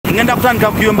ngenda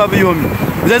kutandika kuyomba buyombi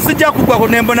nze sijja kugwako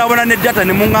nembonabona ne data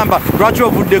ne muŋŋamba lwaki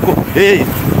ovuddeko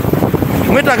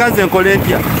mwetaaga nze nkole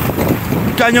ntya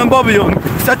kanyomba obuyombi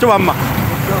kisakyo wamma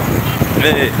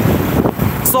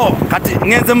so kati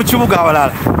ngenze mu kibuga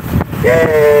awalala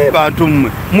bantu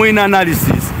mmwe mwina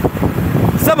analysis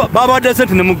saba babadde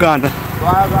sente ne muganda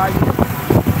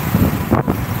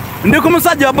ndi ku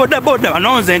musajja wa bodaboda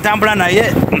banonze entambula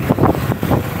naye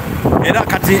era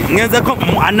kati ngenzeko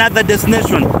mu another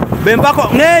destination bembako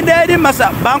ngende eri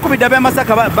bankubidde be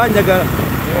Masaka banjagala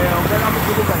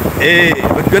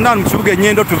bagenda mu kibuga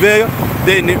ennyendo tuveeyo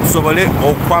then tusobole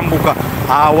okwambuka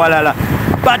awalala.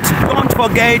 But don't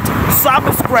forget,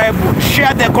 subscribe,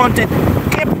 share the content,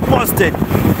 keep posted.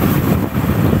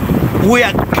 We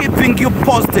are keeping you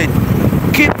posted,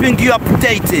 keeping you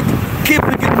updated,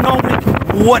 keeping you knowing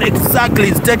what exactly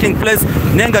is taking place.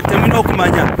 Nenga temino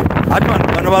kumanya.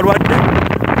 Bano balwadde.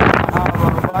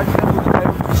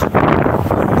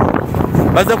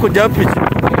 Baza kujja piki.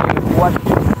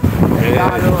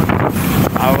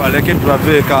 Awaleke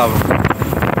tubaveeko abo.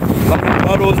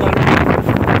 Baloza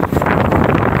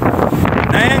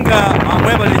nayenga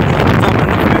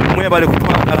mwebale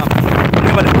kutwagala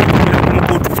mwebale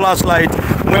kukutu flashlight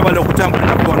mwebale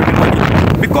okutambula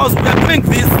because we are doing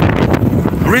this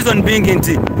reason being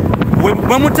nti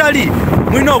bwe mutali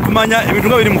mulina okumanya ebintu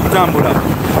nga biri mu kutambula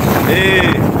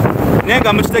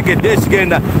nenga mukitegedde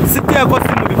ekigenda sitteeko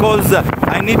simu because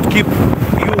I need to keep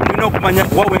you mulina okumanya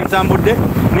wawe ntambudde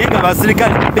nenga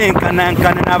abasirikale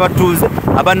benkanankana n'abatuuze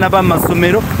abaana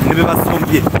b'amasomero ne be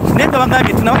basombye nenga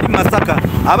bagambye nti nabali Masaka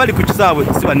abali ku kisaawe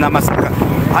si banna Masaka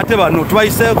ate bano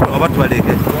tubayiseeko oba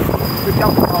tubaleke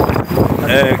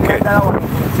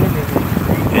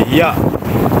yeah.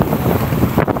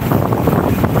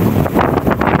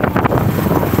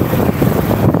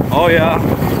 Oh yeah.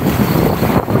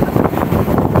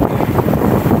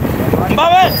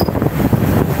 Mbawe.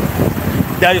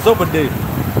 Dai soko de.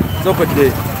 Soko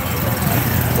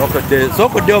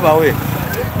de obawe.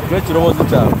 Kwekirobozo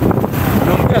kyawe.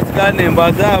 Nomukira sigane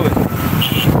mbazawe.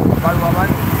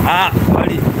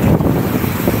 Bali.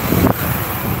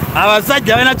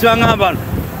 Abasajja bena kyangamba.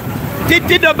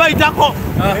 Titido baitako.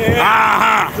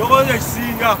 Chokoze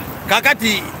kisinga.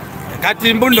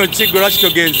 Kati mbundo kigolo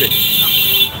kitogenze.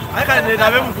 Aka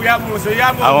nenda be mukuya muso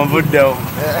yamo. Abamvuddewo.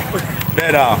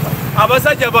 Bera.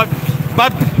 Abasajja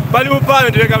bali mu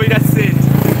parliament bekabira sente.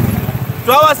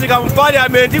 Twabasika mu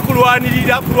parliament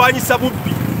kulwanyisa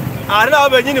bubbi. Ate nabo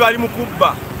benyini bali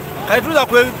mukubba. Kati tuza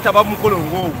kwetaba mukolo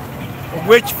ng'ogwo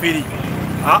ogw'ekifiri.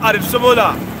 Ate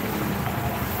tusobola.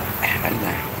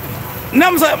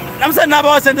 Namsa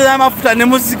n'abawa sente z'amafuta ne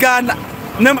musikana.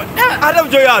 Ate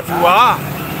byo yatuwa.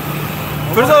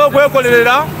 Tusobola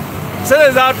okwekolerera.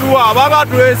 Sente zatuwa ababa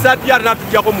atuwesa ati ate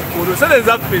natujjako mukolo. Sente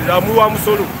zaffe muwa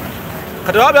musolo.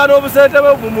 Kati wabya n'obusente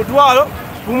mu mutwalo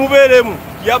bumubeeremu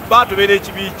yabba tubeera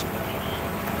ekibiiki.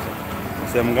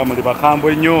 Semuga muli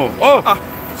bakambwe nnyo.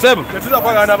 Sebu tetuza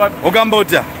kwagana babbi. Ogamba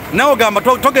otya? Nawe ogamba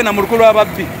togenda mu lukulu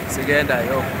lw'ababbi.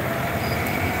 Sigendayo.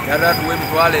 Yadda tuwe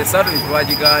emitwalo esatu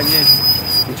twagiganye.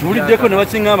 Nkiwuliddeko ne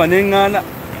bakiŋŋamba ne ŋŋaana.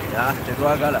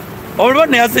 Tetwagala. Olwo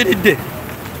ne yaziridde.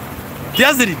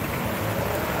 Yaziridde.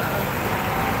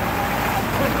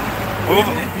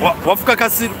 Wafuka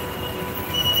kasiru.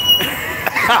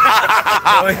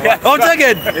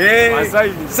 Otegedde.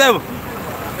 Sebu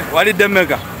walidde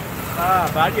mmeka?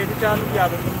 Baali ebitaano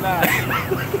byabwe munnaa.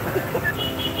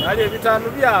 Baali ebitaano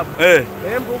byabwe.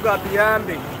 Mpuuga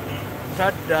atuyambe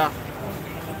tadda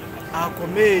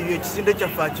akomeeyo ekisinde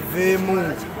kyaffe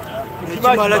akiveemu.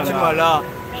 Kimala.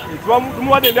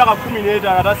 Tumuwadde emyaka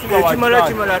 15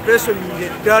 kimala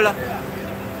twesonyiire ddala.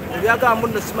 Ebyagamba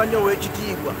nno simanyi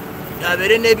ow'ekitiibwa.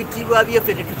 Abeere n'ebitiibwa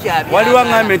byeffe tetukyabya. Waliwo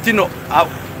aŋŋambye nti no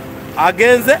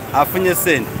agenze afunye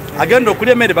sente. Agenda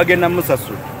okulya emmere bagenda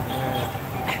musasula.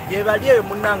 Gye bali eyo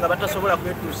munnanga batasobola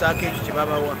kwetuusaako ekyo kye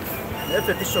babawa. Naye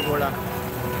ffe tusobola.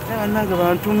 Nanga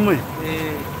bantu mmwe.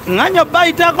 Ŋŋanya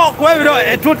bayitako kuba ebiro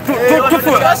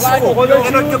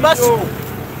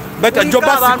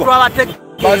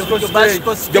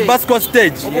Jobasco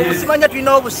stage. Obusimanya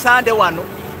tulina obusande wano.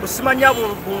 Obusimanya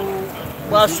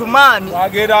bwasumaani.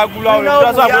 Agenda agulawo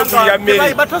tasobola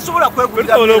emmere. Batasobola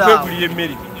kwegulira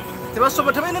emmere.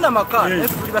 Tebalina n'amaka.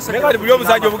 Naye buli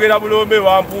omusajja obugenda bulombe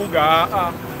wa Mpuuga.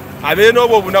 Abeere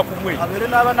n'obwo obunaku bwe. Abeere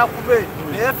n'abanaku be.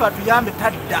 Naye ffe atuyambe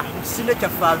tadda mu kisinde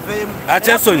kyaffe aveemu.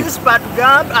 Akyesonyi.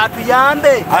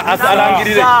 Atuyambe.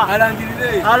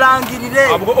 Alangirire.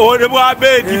 Ne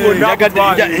bw'abeeti bonna.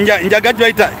 Njagadde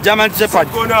bayita German Shepherd.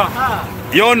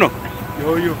 Yono.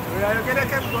 Yoyo.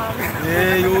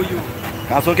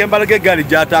 Kasooke embalaga eggaali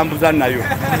gy'atambuza nayo.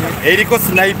 Eriko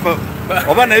sniper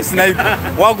Oba naye sniper.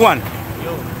 Wagwan.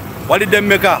 Walidde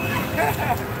mmeka?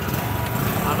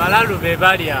 Abalalu be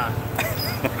balya.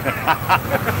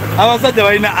 Abasajja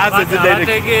balina assets direct.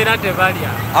 Abategeera tebalya.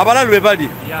 Abalalu be bali.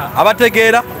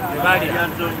 Abategeera tebalya.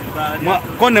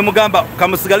 Ko ne mugamba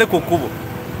kamusigale ku kkubo.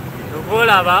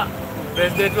 Tukolaba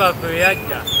president waffe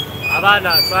yajja.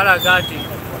 Abaana twalaga nti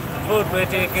bo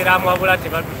tweteekeramu wabula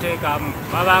tebatuteekamu.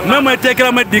 Mwe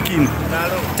mweteekeramu eddikini.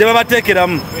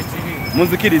 Tebabateekeramu.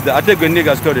 Munzikiriza ate gwe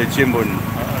ndiga story ekimboni.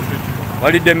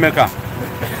 Walidde mmeka?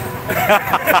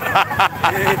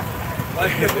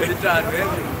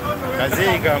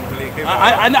 Kaziga mpulike.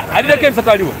 Alideko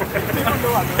ebisatu aliwo?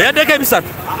 Eyaddeko ebisatu?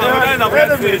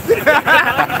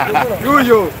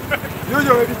 Yuyo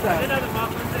ebisatu.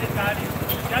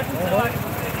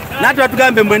 Nati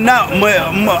batugambe mwenna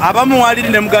abamu waliri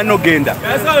ne mugana ogenda.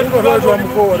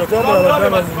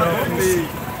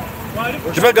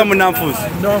 Kibega munanfuusi.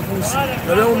 Nanfuusi.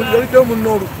 Yalidde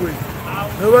munno olukwe.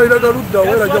 Nebalira galudda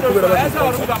wera ajja kubeera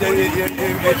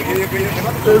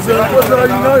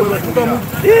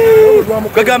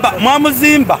Kagamba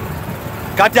mwamuzimba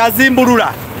kati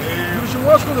azimbulula.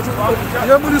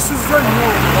 Yamulisizza nnyo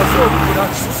asobola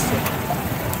akisusse.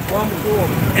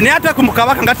 Naye ate ku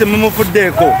Mukabaka nga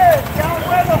temumufuddeeko.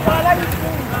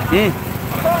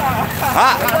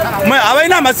 Mwe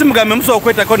abalina amasimu gammwe musobola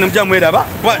okwetako ne mujja mweraba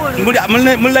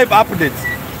mu live updates.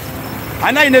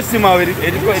 Ani alina essimu awo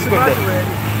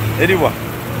eriwa?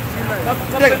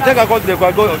 Tekako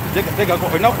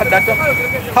olina kadata.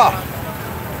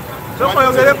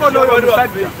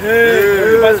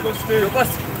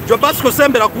 Jobasco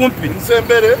sembera kumpi.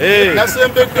 Nsembere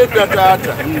nasembedde dda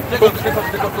taata.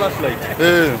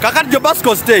 Kakati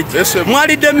Jobasco stage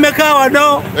mwalidde mmeka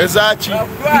wano? Ezaki?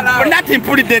 Nati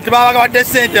mpulidde nti babaga wadde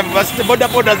ssente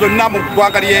bodaboda zonna mu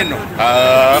ggwanga ly'eno.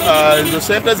 Ezo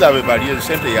sente zaabwe bali, ezo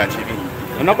sente yakiri.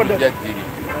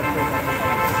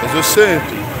 Ezo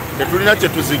sente tetulina kye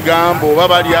tuzigamba oba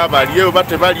balya balye oba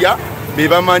tebalya be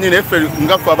bamanyi naye ffe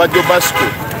nga ffe aba Jobasco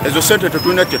ezo sente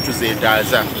tetulina kye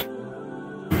tuzeetaaza.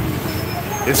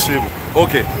 Esimu.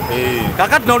 Okay.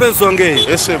 Kakati n'olw'ensonga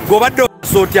eyo gw'obadde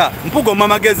osa otya Mpuuga omma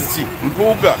magezi ki?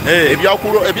 Mpuuga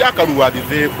ebyakaluwa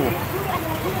biveeko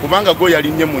kubanga gwe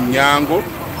yalinnye mu nnyango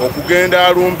okugenda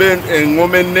alumba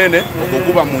eŋŋoma ennene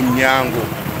okukuba mu nnyango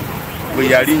bwe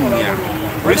yalinnya.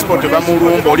 Principal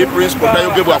tebamulumba oli principal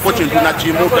tayogebwako kintu na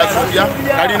kimu tasubya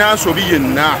talina nsobi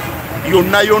yenna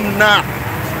yonna.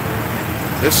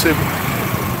 Esebo.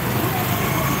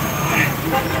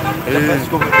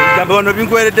 Gambe wano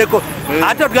binkwereddeko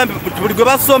ate tugambe buli gwe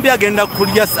basombye agenda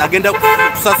kulya agenda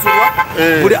kusasulwa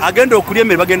buli agenda okulya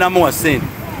emmere bagenda amuwa ssente.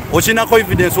 Okinako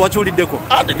evidence wakiwuliddeko?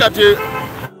 Ate kati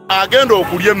agenda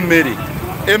okulya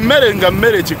emmere nga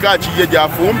mmere kika kiye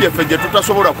gyafumbye ffe gye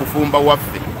tutasobola kufumba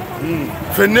waffe.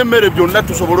 Ffenna emmere byonna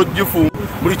tusobola ogifumba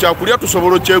buli kyakulya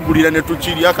tusobola okyegulira ne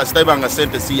tukirya kasita ibanga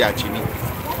ssente si yakibi.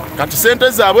 Kati ssente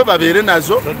zaabwe babeere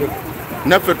nazo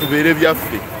naffe tubeere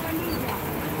byaffe.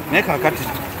 Naye kakati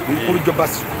mukulu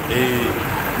Jobasco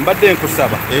mbadde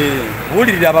nkusaba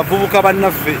buulirira abavubuka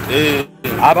bannaffe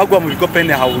abagwa mu bikopo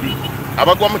ene hawuli.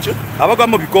 Abagwa mu ki? Abagwa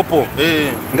mu bikopo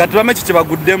nga tebame ki kye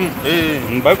baguddemu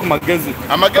baye ku magezi.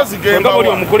 Amagezi gembawa. Buli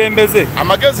omukulembeze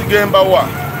amagezi gembawa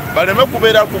baleme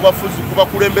kubeera ku bafuzi ku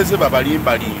bakulembeze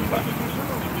babalimbalimba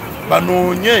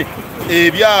banoonye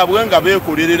ebyabwe nga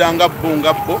beekolerera nga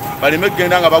bo baleme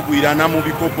kugenda nga bagwirana mu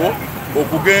bikopo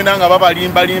okugenda nga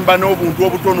babalimbalimba n'obuntu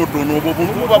obutonotono obwo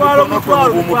buba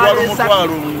butonotono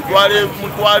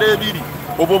mutwalo ebiri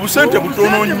obwo busente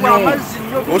butono nnyo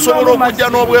osobola okujja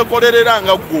n'obwekolerera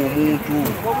nga gwe omuntu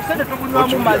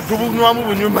tubunywamu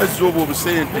bunyumazi obwo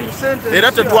obusente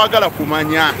era tetwagala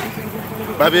kumanya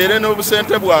babeere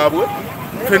n'obusente bwabwe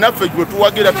fenaffe gwe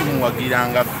tuwagira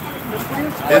tumuwagiranga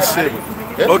esebo.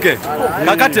 Okay.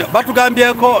 Kakati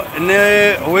batugambyeko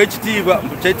ne owekitiibwa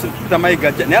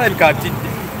Mayiga naye alabika atidde.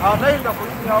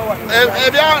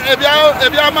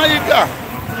 Ebyamayiga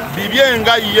bibye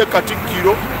nga ye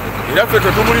Katikkiro era ffe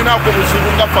tetumulinaako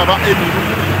buzibu nga faba emiru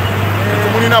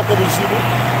tetumulinaako buzibu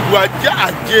lwajja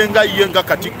ajje nga ye nga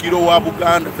Katikkiro wa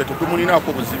Buganda ffe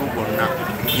tetumulinaako buzibu bwonna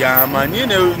yamanyi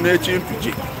n'ekintu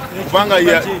kye kubanga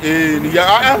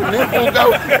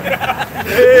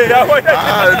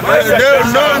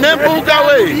Mpuuga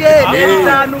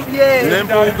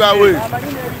we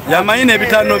yamanyi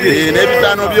n'ebitaano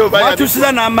bye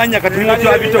watuusiza n'amanya kati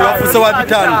muti wafuuse wa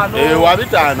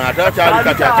bitaano ate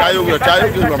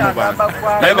akyayogerwa mu bantu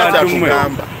naye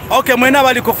bakyakugamba. Okay, mwena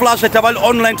abali ku Flash at abali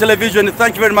online television,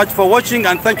 thank you very much for watching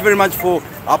and thank you very much for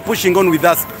pushing on with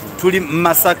us. tuli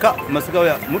Masaka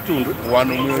ya Mutundu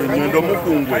wano Nyendo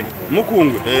Mukungwe.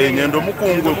 Mukungwe. Nyendo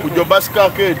Mukungwe ku Jobasika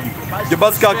Arcade.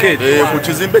 Jobasika Arcade. Ku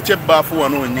kizimbe ky'ebbafu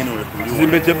wano wennyini we tuli.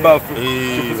 Kizimbe ky'ebbafu.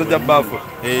 Kifuzo kya bbafu.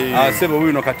 Sebo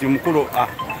wino kati mukulu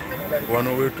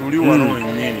wano we tuli wano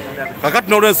wennyini.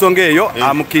 Kakati n'olw'ensonga eyo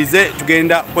amukize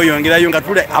tugenda kweyongerayo nga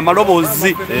tule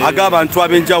amaloboozi ag'abantu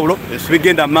ab'enjawulo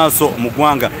bigenda maaso mu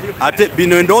ggwanga. Ate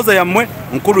bino endowooza yammwe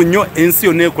nkulu nnyo ensi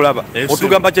yonna ekulaba.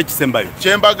 Otugamba kye kisembayo.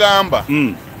 Kye mbagamba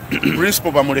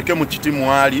principal bamuleke mu kiti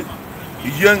mwali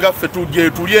ye nga ffe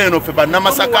tuli eno ffe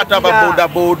bannamasaka ate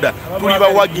ababoodabooda tuli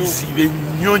bawagizi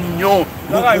bennyo nnyo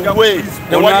lukuwe.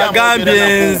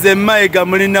 Onagambye nze Mayiga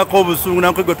mulinako obusungu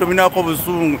nankwe tominako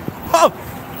obusungu.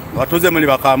 Watuze muli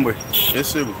bakambwe.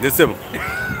 Esebo.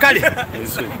 Kale.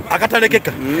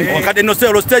 Akatalekeka. Wakati no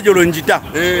sero stage olonjita.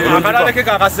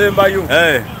 Akatalekeka akasembayo.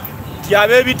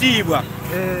 Tiabe ebitiibwa.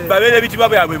 Babere ebitiibwa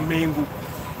byabwe mmengu.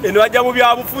 Eno wajja mu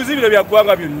byabufuzi bino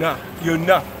byaggwanga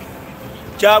byonna.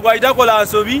 Kyagwa itakola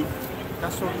nsobi.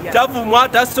 Tavumwa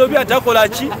tasobya takola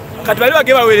ki. Kati bali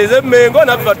bage baweereze mmengo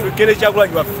naffe batukere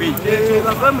kyagulanyi baffe.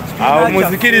 Awo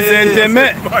muzikirize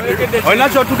nteme.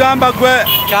 Onacho tugamba gwe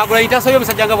Kyagulanyi tasobya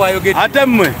omusajja nga bw'ayogedde. ate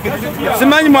mmwe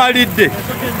simanyi mwalidde.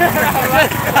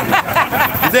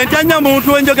 Nze ntyanya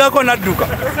muntu wenjogako nadduka.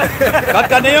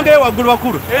 Kati neyongeye waggulu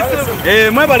bakulu.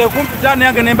 Mwebale kumpita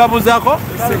neyange nembabuzaako.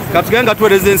 Kati tugende nga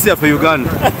tuweereza ensi yaffe Uganda.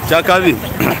 Kyakabi.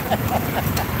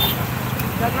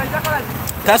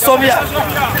 Tasobya.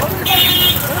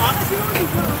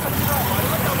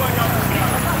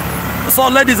 So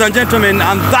ladies and gentlemen,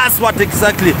 and that's what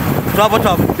exactly travel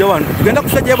to the one. Tugenda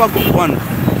kushaje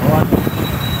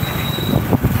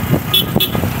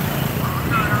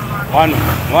one.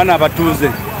 One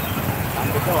abatuze.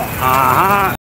 Aha.